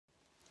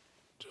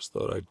just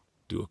thought I'd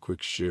do a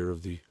quick share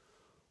of the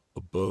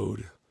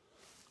abode.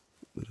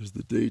 That is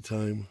the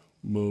daytime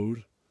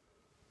mode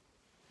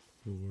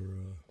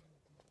for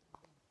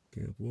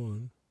Camp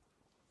One.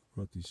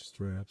 Brought these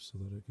straps so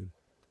that I could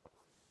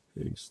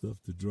hang stuff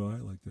to dry,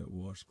 like that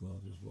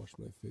washcloth. Just washed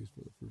my face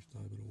for the first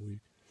time in a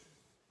week,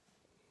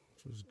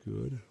 which was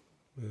good.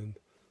 And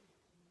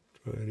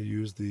trying to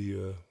use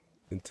the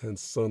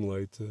intense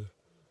sunlight to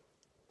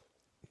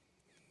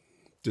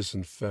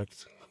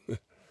disinfect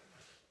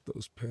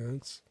those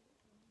pants.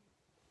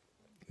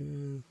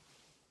 Yeah.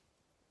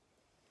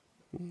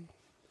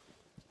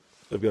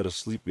 I've got a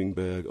sleeping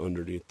bag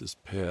underneath this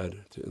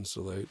pad to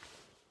insulate,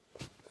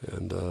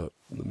 and the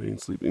main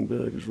sleeping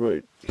bag is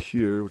right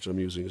here, which I'm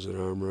using as an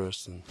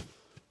armrest, and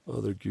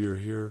other gear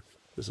here.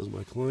 This is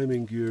my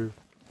climbing gear,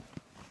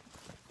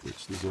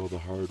 which is all the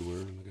hardware,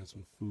 and I got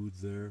some food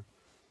there,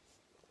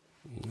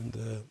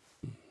 and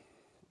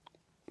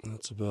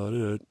that's about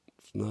it.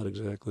 It's not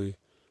exactly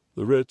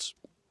the Ritz,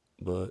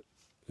 but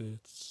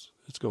it's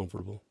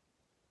comfortable.